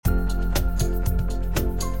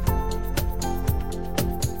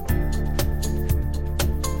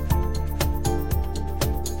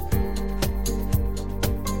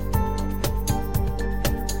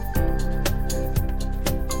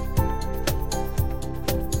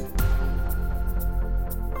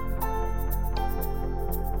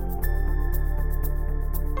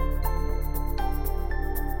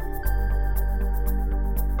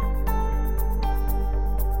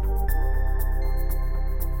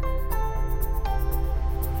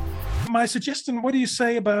my suggestion, what do you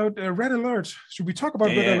say about Red Alert? Should we talk about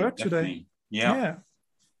Red Alert definitely. today? Yeah.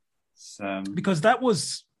 Because that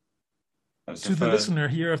was the to the listener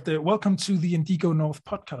here of the welcome to the Indigo North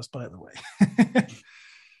podcast, by the way.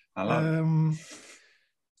 Hello.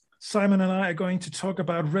 Simon and I are going to talk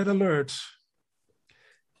about Red Alert.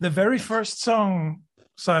 The very first song,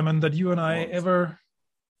 Simon, that you and I ever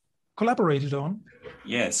collaborated on.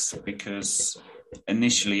 Yes, because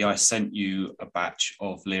initially I sent you a batch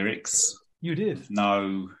of lyrics. You did.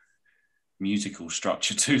 No musical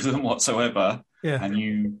structure to them whatsoever. Yeah. And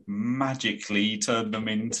you magically turned them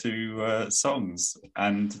into songs.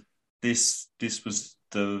 And this was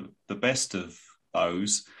the best of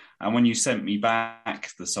those. And when you sent me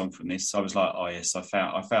back the song from this, I was like, "Oh yes, I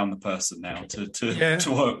found the person now to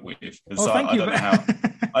work with." Oh, thank you.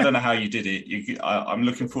 I don't know how you did it. I'm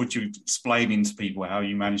looking forward to explaining to people how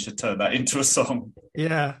you managed to turn that into a song.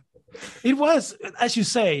 Yeah, it was, as you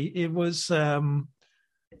say, it was.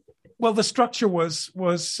 Well, the structure was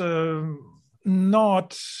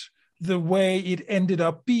not the way it ended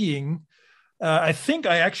up being. I think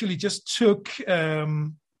I actually just took.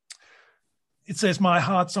 It says "My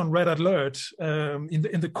heart's on red alert"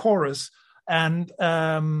 in the chorus, and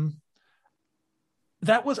I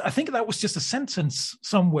think that was just a sentence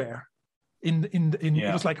somewhere in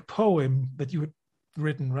it was like a poem that you had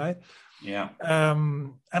written, right? Yeah.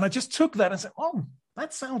 And I just took that and said, "Oh,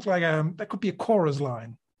 that sounds like that could be a chorus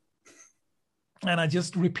line," and I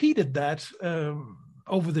just repeated that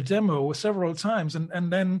over the demo several times,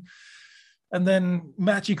 and then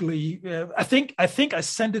magically, I think I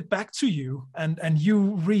sent it back to you, and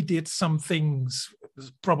you redid some things,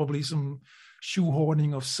 probably some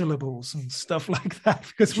shoehorning of syllables and stuff like that,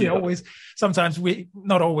 because sometimes we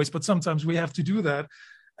have to do that.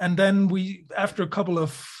 And then after a couple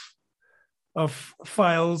of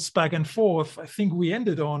files back and forth, I think we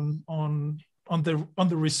ended on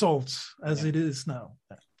the results as it is now.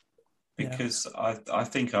 Because I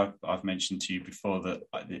think I've mentioned to you before that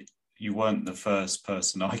you weren't the first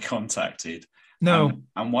person I contacted. No.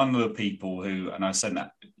 And one of the people and I sent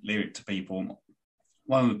that lyric to people,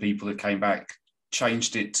 one of the people that came back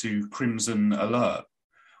changed it to Crimson Alert.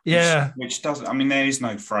 Which doesn't, I mean, there is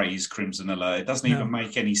no phrase Crimson Alert. It doesn't even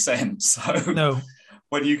make any sense. So no.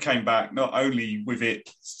 When you came back, not only with it,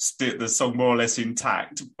 the song more or less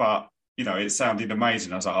intact, but it sounded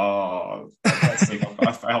amazing. I was like, oh,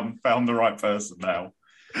 I found the right person now.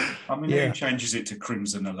 I mean, who changes it to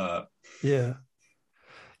Crimson Alert? Yeah.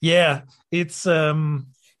 It's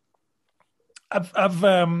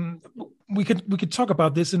we could talk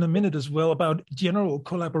about this in a minute as well, about general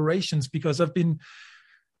collaborations, because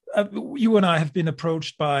you and I have been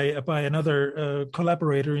approached by another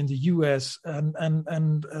collaborator in the US,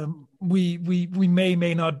 and we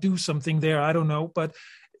may not do something there. I don't know, but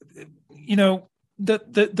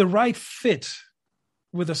the right fit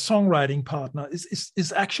with a songwriting partner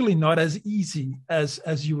is actually not as easy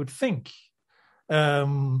as you would think.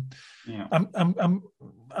 I'm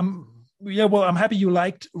happy you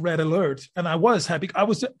liked Red Alert, and I was happy. I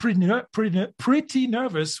was pretty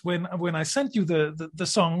nervous when I sent you the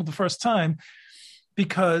song the first time,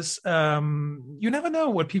 because you never know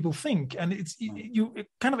what people think, and you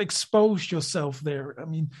kind of expose yourself there. I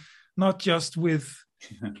mean, not just with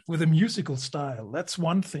a musical style, that's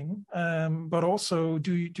one thing, but also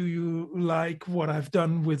do you like what I've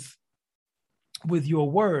done with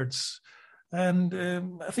your words? And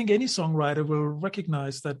I think any songwriter will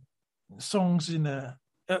recognize that songs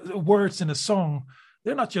words in a song,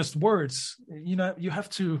 they're not just words. You have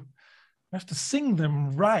to sing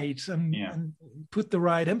them right and put the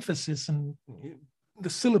right emphasis, and the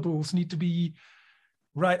syllables need to be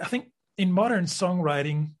right. I think in modern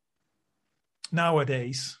songwriting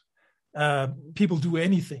nowadays, people do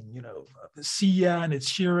anything. Sia and Ed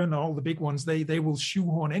Sheeran, all the big ones, they will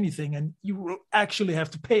shoehorn anything, and you will actually have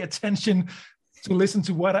to pay attention to listen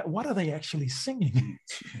to what are they actually singing.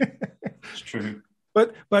 It's true.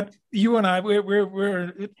 But you and I,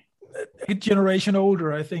 we're a generation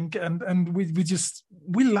older, I think, and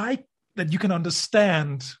we like that you can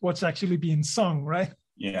understand what's actually being sung, right?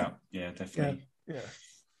 Yeah, definitely. Yeah.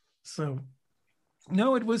 So,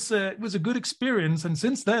 no, it was a good experience, and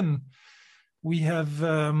since then we have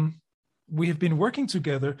been working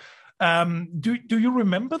together. Do you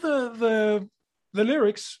remember the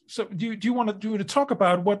lyrics? So do you want to talk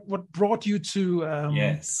about what brought you to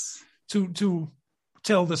yes, to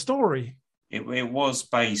tell the story? It was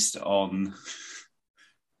based on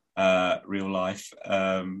real life.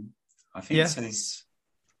 I think it says,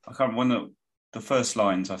 I can't remember the first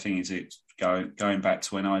lines. I think it's going back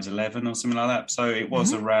to when I was 11 or something like that. So it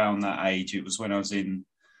was around that age. It was when I was in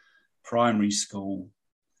primary school,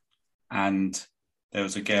 and there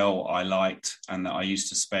was a girl I liked and that I used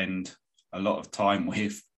to spend a lot of time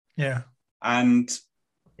with. Yeah. And,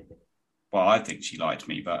 well, I think she liked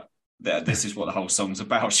me, but this is what the whole song's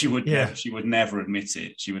about. She would never admit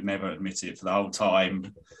it. She would never admit it for the whole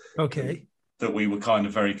time. Okay. That we were kind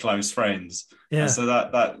of very close friends. Yeah. And so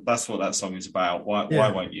that's what that song is about. Why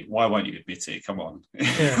won't you admit it? Come on.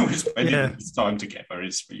 Yeah. We're spending this time together.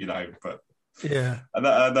 It's, but yeah. And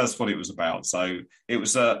that's what it was about. So it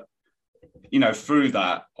was through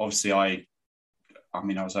that, obviously I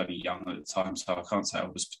was only young at the time, so I can't say I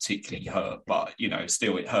was particularly hurt, but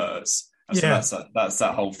still it hurts. And so that's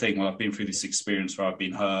that whole thing. Well, I've been through this experience where I've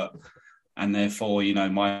been hurt, and therefore,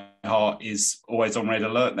 my heart is always on red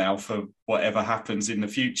alert now for whatever happens in the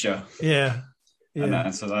future. Yeah.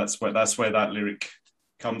 And so that's where that lyric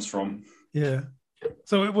comes from. Yeah.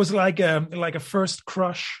 So it was like a first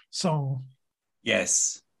crush song.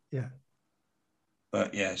 Yes. Yeah.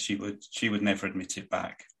 But yeah, she would never admit it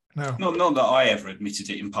back. No. Not that I ever admitted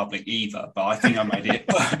it in public either, but I think I made it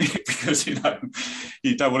because you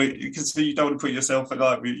don't want to put yourself don't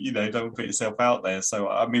want to put yourself out there. So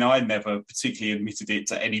I never particularly admitted it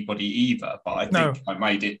to anybody either, but I think I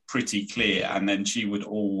made it pretty clear, and then she would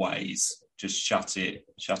always just shut it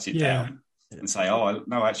down and say, "Oh,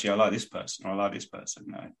 no, actually, I like this person, or I like this person."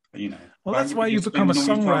 No, Well, that's why you become a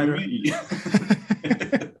songwriter.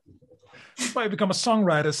 That's why you become a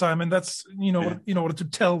songwriter, Simon. That's in order to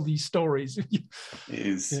tell these stories. It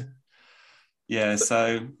is. Yeah.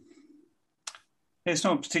 So it's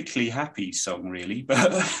not a particularly happy song, really,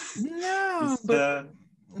 but no,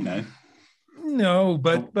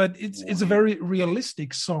 but it's a very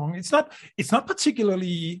realistic song. It's not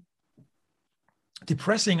particularly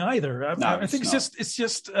depressing either. I think it's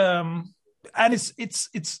just and it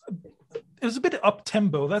was a bit up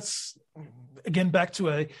tempo. That's again back to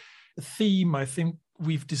a theme I think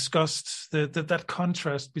we've discussed, that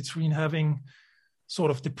contrast between having sort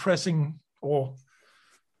of depressing or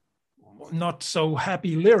not so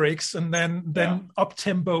happy lyrics and then up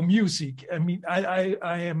tempo music. I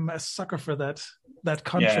am a sucker for that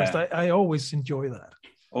contrast. I always enjoy that.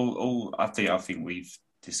 I think we've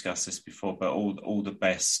discussed this before, but all the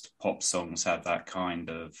best pop songs have that kind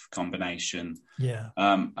of combination. Yeah.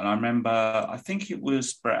 And I remember, I think it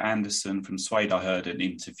was Brett Anderson from Suede I heard an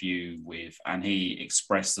interview with, and he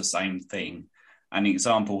expressed the same thing. An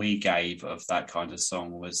example he gave of that kind of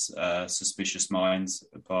song was Suspicious Minds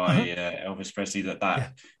by Elvis Presley.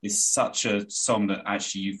 That is such a song that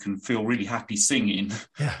actually you can feel really happy singing,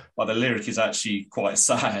 but the lyric is actually quite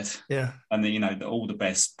sad. Yeah. And all the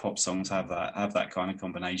best pop songs have that kind of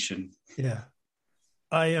combination. Yeah.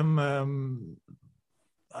 I am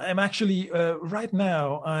actually right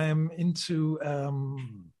now I'm into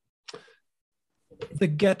the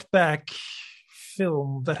Get Back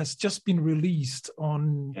film that has just been released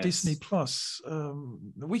on Disney Plus.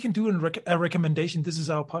 We can do a recommendation. This is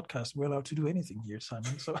our podcast. We're allowed to do anything here,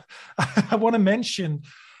 Simon. So I want to mention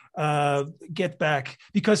Get Back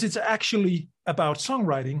because it's actually about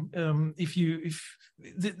songwriting.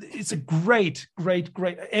 It's a great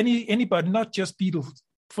anybody, not just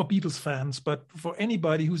Beatles fans, but for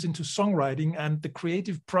anybody who's into songwriting and the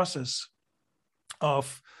creative process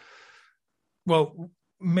of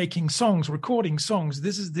making songs, recording songs.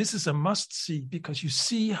 This is a must see, because you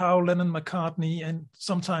see how Lennon, McCartney, and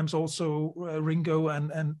sometimes also Ringo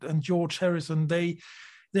and George Harrison,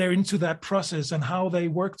 they're into that process and how they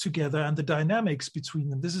work together and the dynamics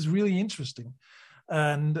between them. This is really interesting.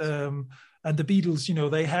 And the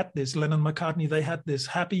Beatles, they had this, Lennon, McCartney, they had this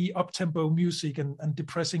happy up-tempo music and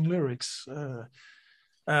depressing lyrics.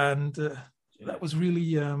 That was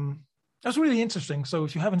really interesting. So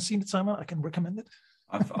if you haven't seen it, Simon, I can recommend it.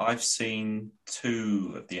 I've seen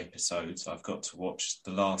 2 of the episodes. I've got to watch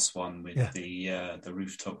the last one with the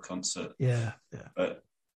rooftop concert. Yeah. But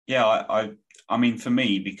I mean, for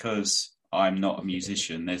me, because I'm not a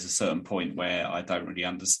musician, there's a certain point where I don't really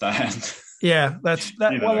understand. Yeah, that's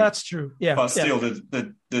true. Yeah, but still,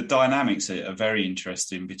 the dynamics are very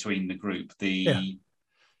interesting between the group. Going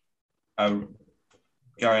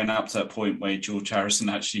up to that point where George Harrison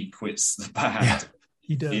actually quits the band. Yeah.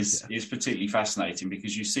 He does, is particularly fascinating,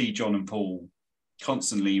 because you see John and Paul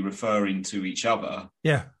constantly referring to each other,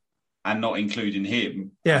 and not including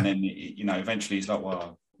him, and then eventually he's like,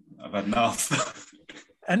 "Well, I've had enough."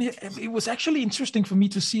 And it was actually interesting for me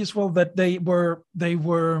to see as well that they were,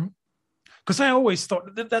 because I always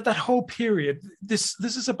thought that whole period, this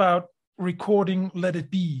is about recording "Let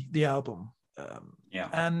It Be," the album,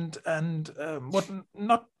 and what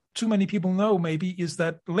not too many people know maybe is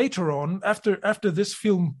that later on, after this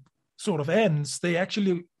film sort of ends, they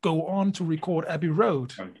actually go on to record Abbey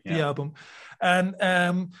Road, the album. And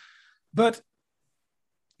but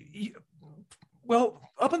well,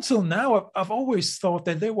 up until now, I've always thought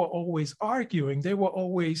that they were always arguing. They were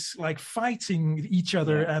always like fighting each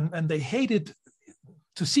other, and they hated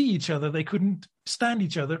to see each other. They couldn't stand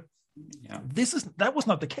each other. Yeah. That was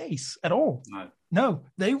not the case at all. No,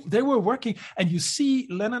 they were working, and you see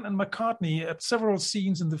Lennon and McCartney at several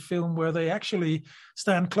scenes in the film where they actually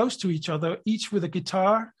stand close to each other, each with a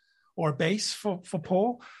guitar or bass for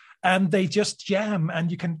Paul, and they just jam,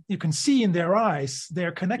 and you can see in their eyes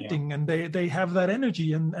they're connecting, and they have that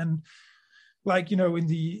energy, and like, you know, in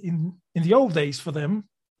the old days for them.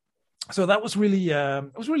 So that was really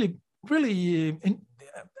a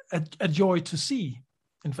joy to see,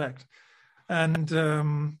 in fact. And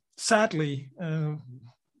sadly,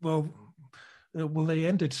 they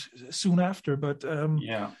ended soon after. But I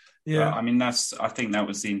mean, I think that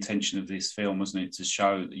was the intention of this film, wasn't it? To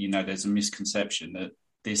show, you know, there's a misconception that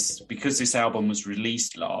because this album was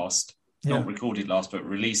released last, not recorded last, but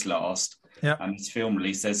released last, and this film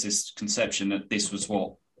released, there's this conception that this was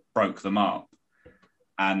what broke them up.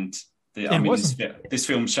 And this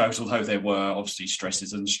film shows, although there were obviously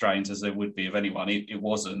stresses and strains, as there would be of anyone, it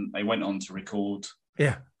wasn't. They went on to record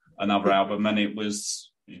another album, and it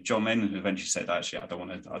was John Lennon who eventually said, "Actually, I don't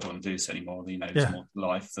want to do this anymore. You know, there's more to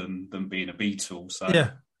life than being a Beatle." So,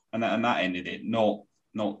 and that ended it.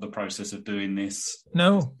 Not the process of doing this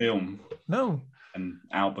film, and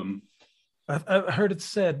album. I've heard it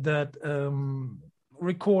said that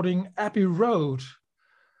recording Abbey Road.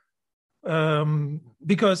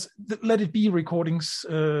 Because Let It Be recordings,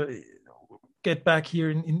 Get Back here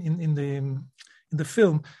in the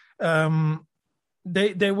film,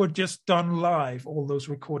 they were just done live, all those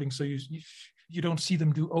recordings, so you don't see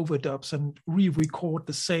them do overdubs and re-record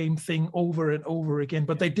the same thing over and over again.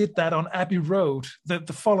 But they did that on Abbey Road,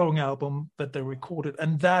 the following album that they recorded,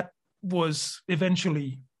 and that was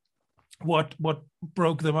eventually what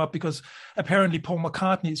broke them up, because apparently Paul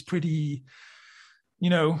McCartney is pretty,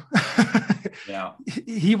 you know,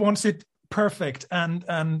 he wants it perfect,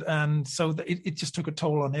 and so it just took a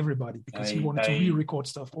toll on everybody, because he wanted to re-record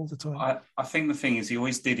stuff all the time. I think the thing is, he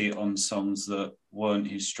always did it on songs that weren't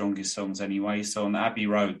his strongest songs anyway. So on Abbey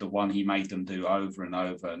Road, the one he made them do over and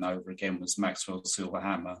over and over again was Maxwell's Silver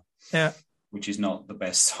Hammer, which is not the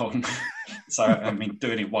best song. So, I mean,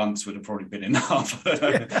 doing it once would have probably been enough.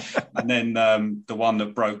 And then the one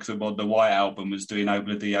that broke them on the White Album was doing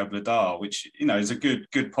Obla Di Obla Da, which, you know, is a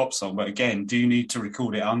good pop song. But again, do you need to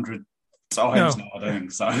record it 100 times? No, I don't.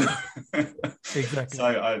 So, exactly.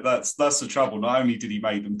 So that's the trouble. Not only did he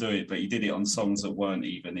make them do it, but he did it on songs that weren't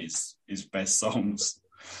even his best songs.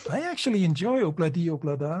 I actually enjoy Obla Di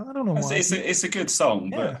Obla Da. I don't know why. It's a good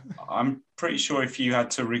song, but I'm pretty sure if you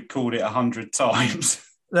had to record it 100 times,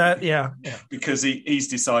 because he's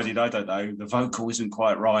decided, I don't know, the vocal isn't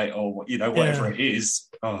quite right, or, you know, whatever it is,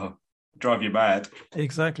 drive you mad.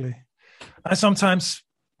 Exactly. I sometimes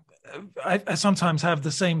have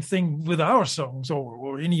the same thing with our songs,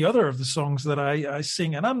 or any other of the songs that I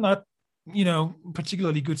sing, and I'm not, you know,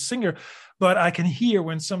 particularly good singer, but I can hear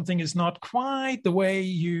when something is not quite the way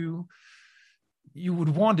you would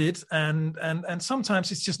want it, and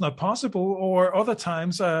sometimes it's just not possible, or other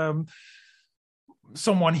times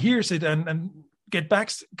someone hears it and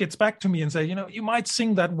gets back to me and say, you know, you might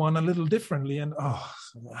sing that one a little differently, and I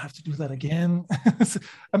have to do that again.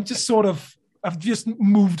 I've just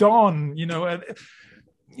moved on, you know. And,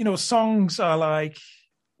 you know, songs are like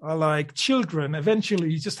children.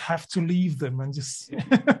 Eventually you just have to leave them and just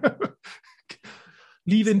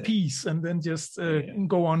leave in peace, and then just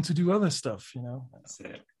go on to do other stuff, you know. That's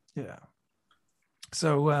it. Yeah.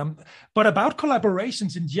 So, but about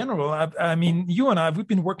collaborations in general, I mean, you and we've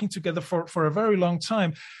been working together for a very long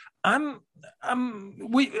time. As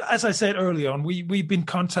I said early on, we've been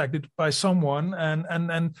contacted by someone,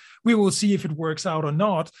 and we will see if it works out or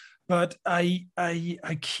not. But I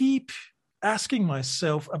keep asking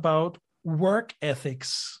myself about work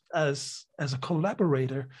ethics as a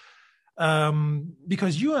collaborator,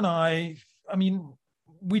 because you and I mean,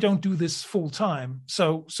 we don't do this full time,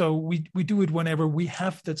 so we do it whenever we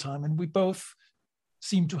have the time, and we both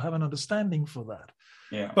seem to have an understanding for that.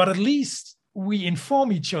 Yeah. But at least we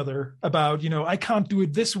inform each other about, you know, I can't do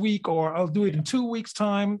it this week, or I'll do it in 2 weeks'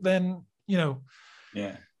 time. Then, you know,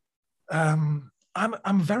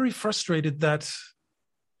 I'm very frustrated that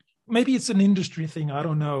maybe it's an industry thing, I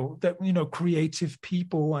don't know, that, you know, creative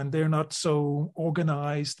people, and they're not so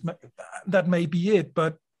organized. That may be it,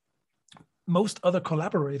 but most other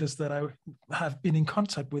collaborators that I have been in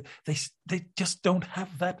contact with, they just don't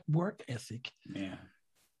have that work ethic. Yeah.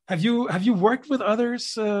 Have you worked with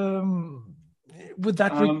others with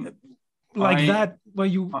that Um, like I, that where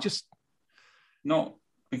you I just not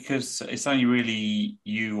because it's only really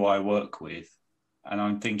you I work with, and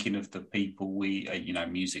I'm thinking of the people we,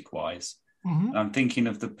 music wise, Mhm. and I'm thinking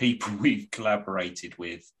of the people we've collaborated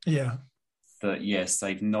with. yeah, That yes,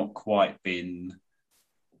 they've not quite been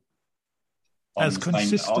as on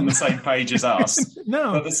consistent? the same page as us, but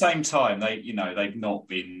No, at the same time, they've not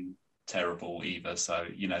been terrible either. So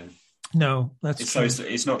no, that's it's so true.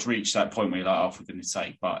 it's not reached that point where you're like, oh, for goodness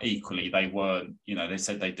sake. But equally, they weren't. They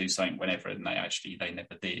said they'd do something whenever, and they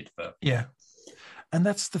never did. But Yeah, and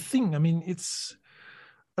that's the thing. I mean,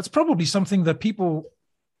 that's probably something that people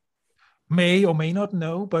may or may not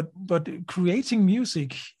know, but creating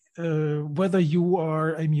music, whether you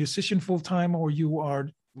are a musician full time or you are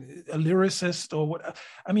a lyricist or what,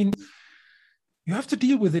 I mean, you have to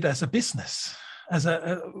deal with it as a business.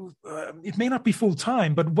 It may not be full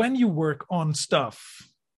time, but when you work on stuff,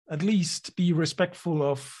 at least be respectful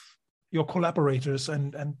of your collaborators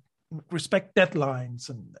and respect deadlines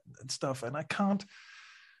and stuff. And I can't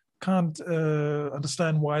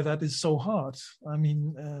understand why that is so hard. I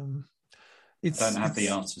mean, I don't have the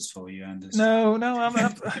it's answers for you, Anders. no, I'm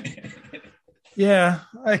yeah,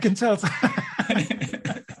 I can tell.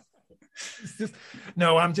 It's just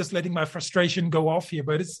no, I'm just letting my frustration go off here,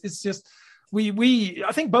 but it's just we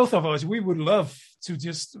I think both of us, we would love to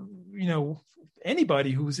just,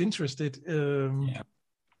 anybody who's interested, Yeah.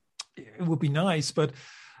 it would be nice, but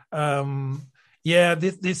um yeah,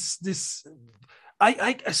 this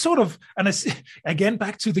I sort of, and again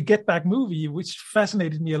back to the Get Back movie, which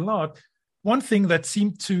fascinated me a lot. One thing that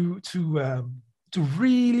seemed to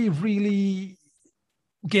really really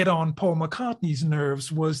get on Paul McCartney's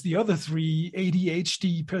nerves was the other three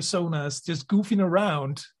ADHD personas just goofing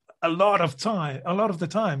around a lot of the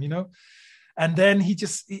time, And then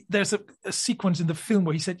there's a sequence in the film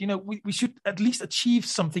where he said, we should at least achieve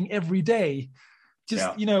something every day.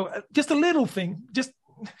 Just, Yeah. Just a little thing, just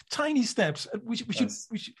tiny steps. We should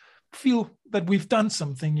feel that we've done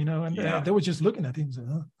something, and Yeah. they were just looking at him.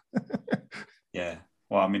 So, Yeah.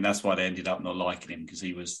 Well, I mean, that's why they ended up not liking him, because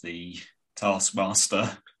he was the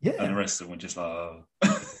taskmaster, and the yeah, rest of them were just like, oh,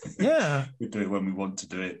 yeah, we do it when we want to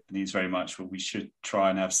do it. And he's very much, well, we should try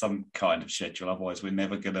and have some kind of schedule, otherwise we're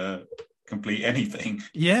never going to complete anything.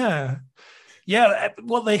 yeah. Yeah,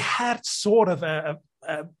 well, they had sort of a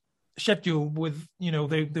schedule with,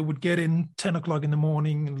 they would get in 10 o'clock in the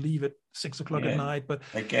morning and leave at 6 o'clock at night, but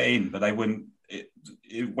they get in, but they wouldn't.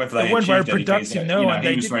 Whether they they weren't very achieved anything, productive. No, and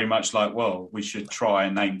he was very much like, well, we should try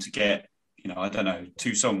and aim to get, I don't know,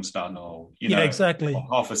 2 songs done, or exactly, or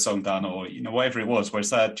half a song done, or whatever it was. Whereas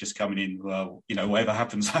they're just coming in, well, whatever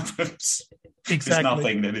happens, happens. exactly. There's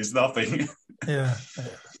nothing, then there's nothing. Yeah.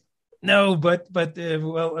 No, but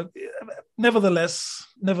well, nevertheless,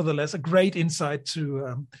 a great insight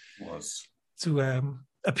to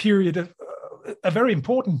a period of a very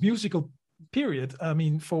important musical period. I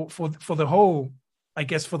mean, for the whole, I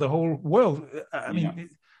guess, for the whole world. I mean,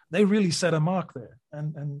 they really set a mark there.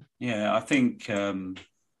 And yeah, I think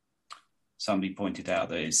somebody pointed out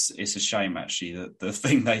that it's a shame actually that the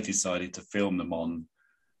thing they decided to film them on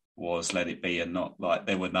was Let It Be, and not like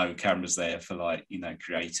there were no cameras there for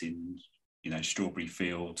creating Strawberry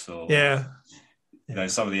Fields or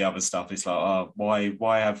some of the other stuff. It's like, oh,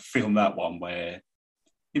 why have filmed that one where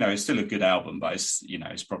it's still a good album, but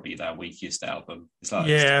it's probably their weakest album. It's like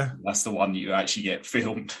that's the one you actually get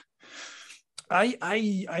filmed.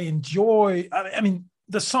 I enjoy. I mean,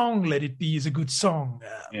 the song "Let It Be" is a good song.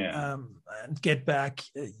 And Get Back,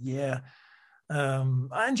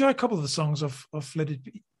 I enjoy a couple of the songs of Let It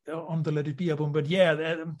Be on the Let It Be album, but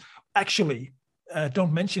actually,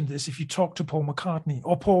 don't mention this if you talk to Paul McCartney,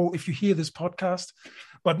 or Paul, if you hear this podcast.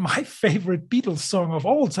 But my favorite Beatles song of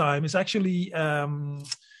all time is actually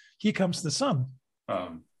 "Here Comes the Sun."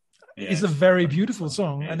 It's a very beautiful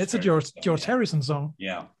song, and it's a George Harrison song.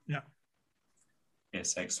 Yeah.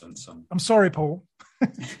 Yes, excellent song. I'm sorry, Paul.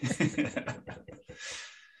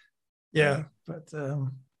 But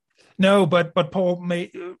no, but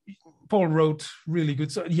Paul wrote really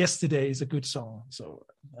good. So Yesterday is a good song. So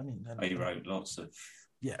I mean, he wrote lots of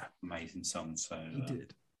amazing songs. So he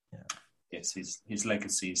did. Yeah. Yes, his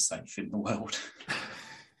legacy is safe in the world.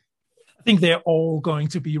 I think they're all going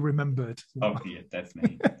to be remembered. Oh yeah,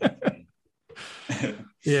 definitely.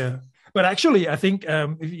 Yeah, but actually, I think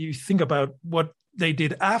if you think about what they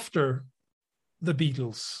did after the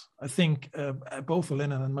Beatles, I think both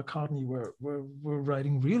Lennon and McCartney were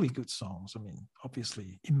writing really good songs. I mean,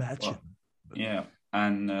 obviously, Imagine.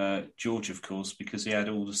 And George, of course, because he had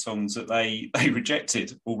all the songs that they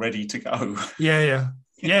rejected all ready to go. Yeah.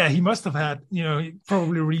 Yeah, he must have had, he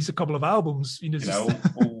probably released a couple of albums.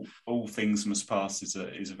 All Things Must Pass is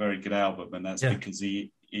a very good album, and that's because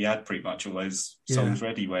he had pretty much all those songs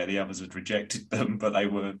ready where the others had rejected them, but they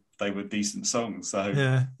were decent songs. So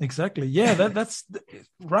yeah, exactly. Yeah, that's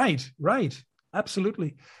right.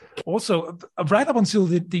 Absolutely. Also, right up until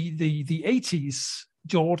the 80s,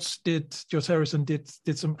 George Harrison did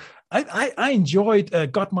some. I enjoyed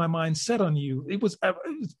 "Got My Mind Set on You." It was a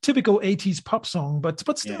typical 80s pop song, but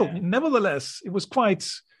still, nevertheless, it was quite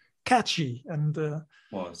catchy and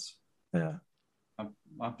was. Yeah. I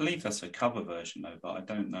believe that's a cover version though, but I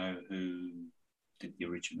don't know who did the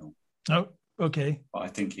original. Oh, okay. But I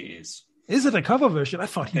think it is. Is it a cover version? I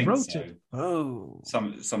thought he wrote it. Oh.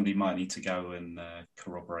 Somebody might need to go and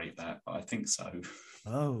corroborate that, but I think so.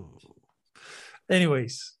 Oh.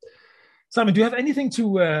 Anyways, Simon, do you have anything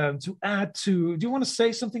to add to? Do you want to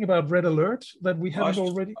say something about Red Alert that we haven't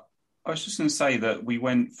already? I was just going to say that we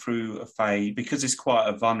went through a phase, because it's quite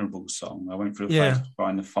a vulnerable song. I went through a phase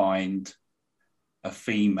trying to find a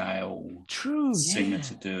female singer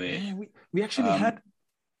to do it. Yeah, we actually had.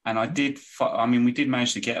 And I did. We did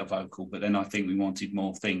manage to get a vocal, but then I think we wanted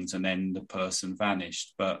more things, and then the person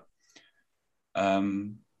vanished. But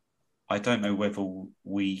I don't know whether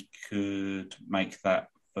we could make that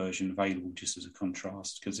version available just as a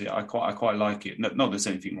contrast, because I quite like it. Not there's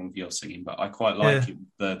anything wrong with your singing, but I quite like it,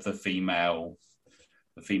 the female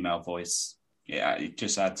voice. Yeah, it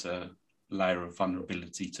just adds a layer of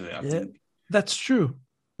vulnerability to it. I think that's true.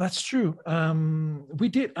 We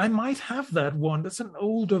did. I might have that one. That's an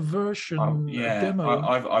older version. Demo.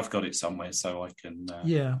 I've got it somewhere, so I can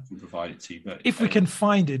provide it to you. But if we can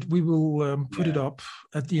find it, we will put it up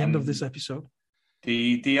at the end of this episode.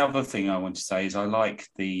 The other thing I want to say is I like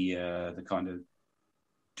the kind of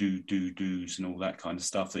do's and all that kind of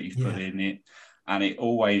stuff that you've put in it, and it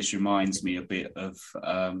always reminds me a bit of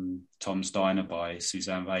Tom's Diner by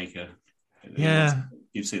Suzanne Vega. It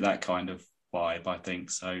gives it that kind of vibe, I think.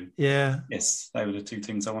 So yes, they were the two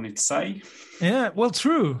things I wanted to say. Yeah, well,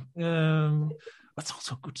 true. That's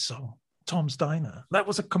also a good song, Tom's Diner. That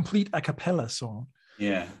was a complete a cappella song.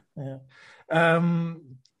 We've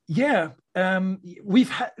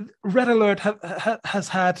had Red Alert has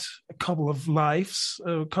had a couple of lives,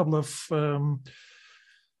 a couple of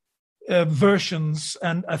versions,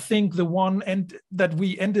 and I think the one that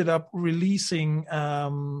we ended up releasing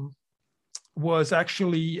was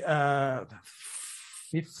actually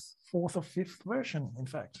fourth or fifth version, in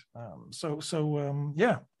fact.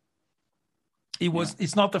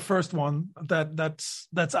 It's not the first one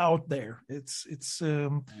that's out there.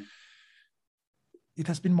 It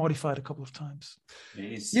has been modified a couple of times.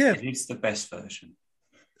 It is. Yeah, it is the best version.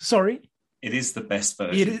 Sorry. It is the best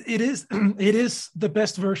version. It is the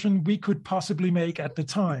best version we could possibly make at the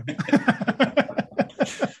time.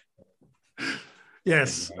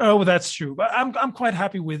 Yes. Oh, that's true. But I'm quite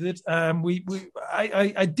happy with it. I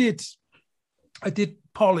did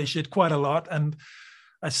polish it quite a lot, and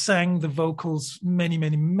I sang the vocals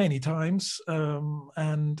many times.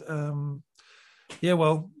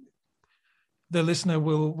 The listener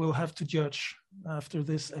will have to judge after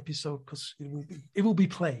this episode, because it will be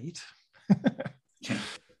played.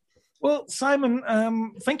 Well, Simon,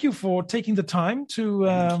 thank you for taking the time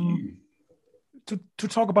to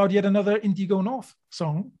talk about yet another Indigo North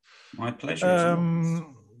song. My pleasure.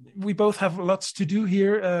 We both have lots to do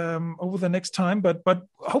here over the next time, but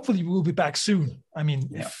hopefully we'll be back soon. I mean,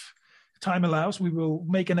 if time allows, we will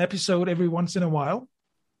make an episode every once in a while.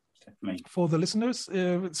 Definitely. For the listeners.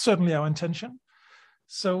 It's certainly our intention.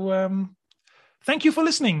 So thank you for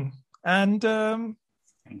listening, and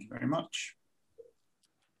thank you very much.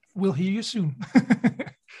 We'll hear you soon.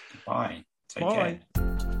 Bye. Take care.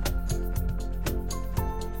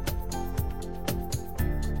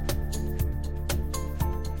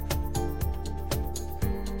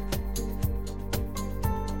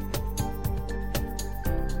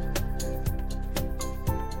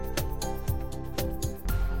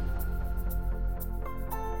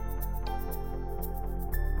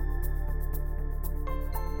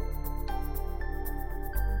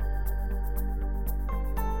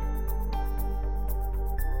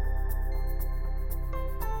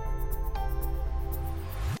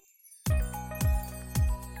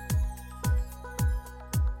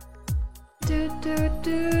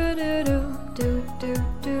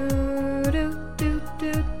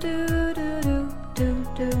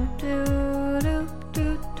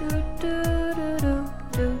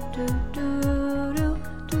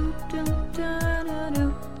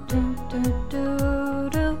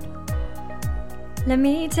 Let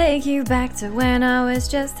me take you back to when I was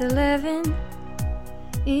just 11.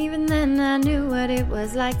 Even then I knew what it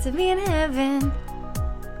was like to be in heaven.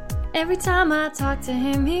 Every time I talked to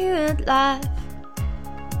him, he would laugh.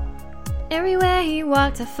 Everywhere he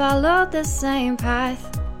walked, I followed the same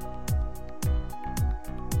path.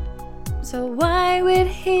 So why would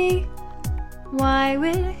he lie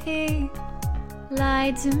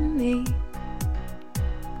to me?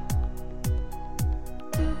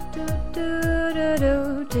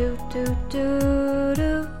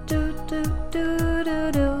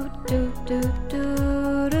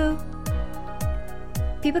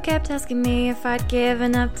 People kept asking me if I'd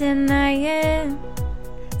given up denying.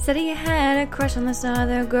 Said he had a crush on this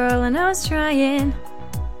other girl and I was trying.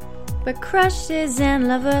 But crushes and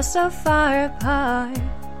love are so far apart,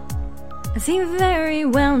 as he very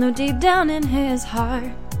well knew deep down in his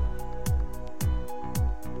heart.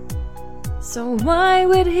 So why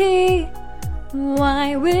would he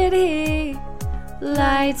lie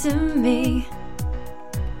to me?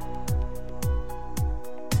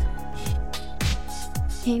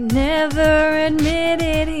 He never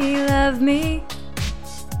admitted he loved me.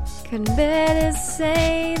 Couldn't bear to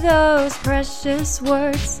say those precious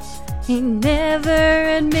words. He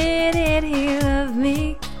never admitted he loved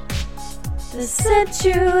me. The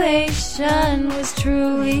situation was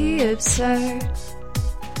truly absurd.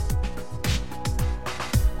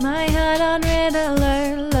 My heart on red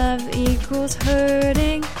alert, love equals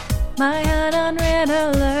hurting. My heart on red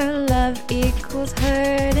alert, love equals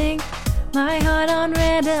hurting. My heart on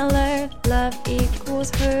red alert, love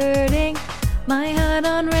equals hurting. My heart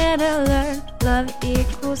on red alert, love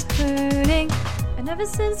equals hurting. And ever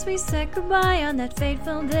since we said goodbye on that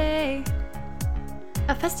fateful day,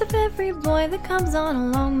 a fest of every boy that comes on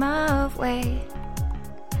along my way.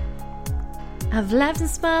 I've laughed and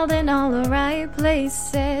smiled in all the right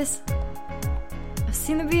places. I've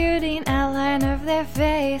seen the beauty and outline of their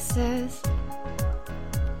faces.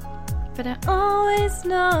 But I always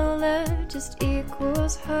know love just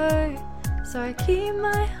equals hurt. So I keep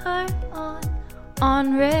my heart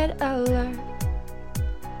on red alert.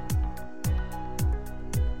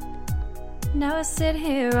 Now I sit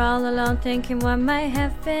here all alone thinking what might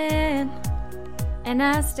have been, and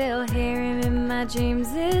I still hear him in my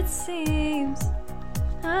dreams, it seems.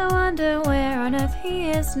 I wonder where on earth he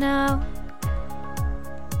is now.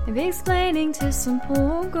 Maybe explaining to some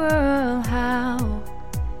poor girl how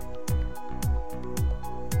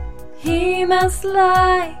he must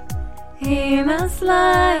lie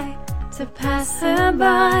to pass her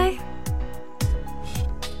by.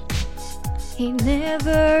 He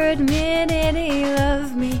never admitted he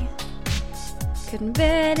loved me. Couldn't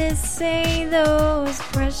bear to say those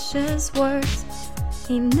precious words.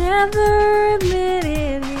 He never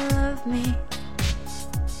admitted he loved me.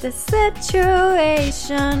 The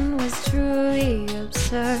situation was truly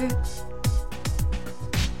absurd.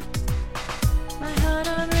 My heart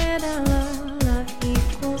on red alert, love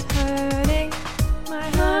equals hurting. My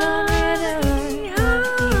heart on red alert,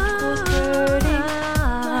 love equals hurting.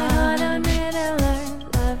 My heart on red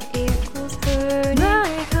alert, love equals hurting.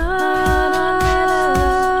 My heart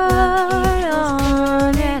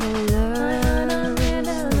on red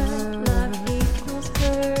alert, love equals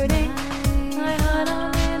hurting. My heart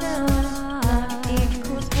on red alert, love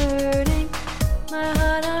equals hurting. My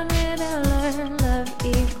heart on red alert, love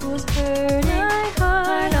equals hurting. My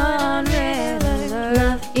heart on red alert,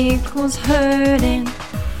 love equals hurting.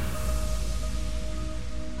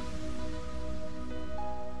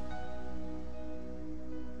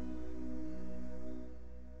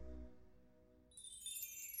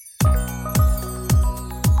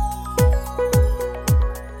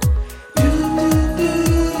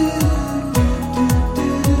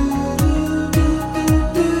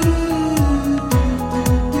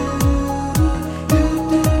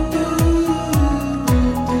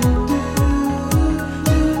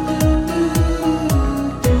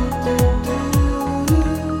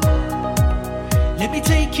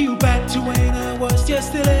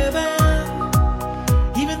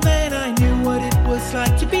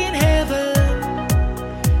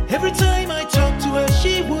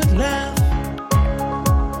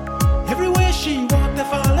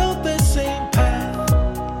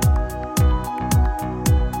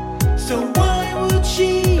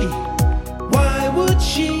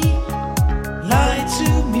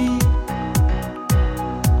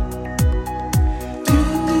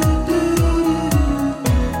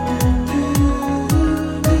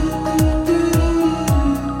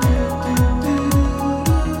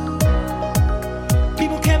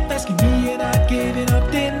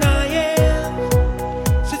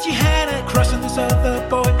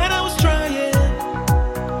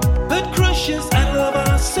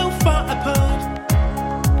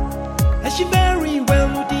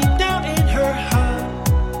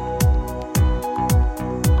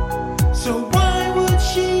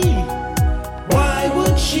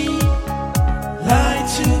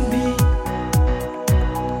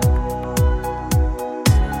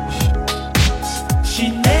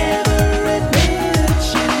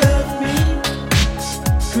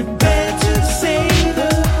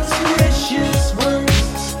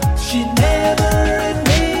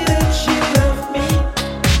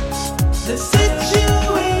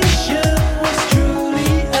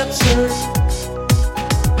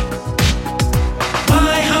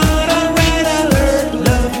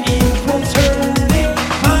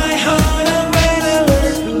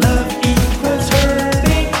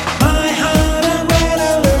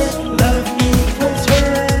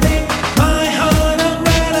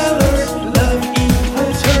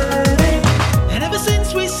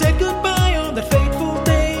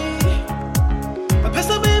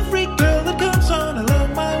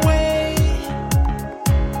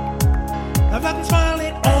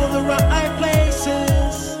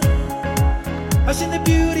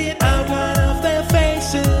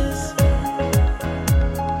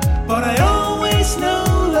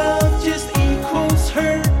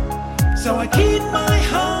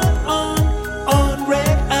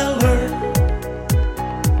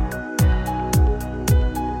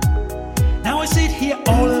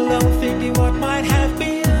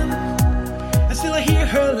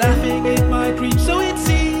 laughing in my dreams. So it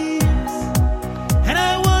seems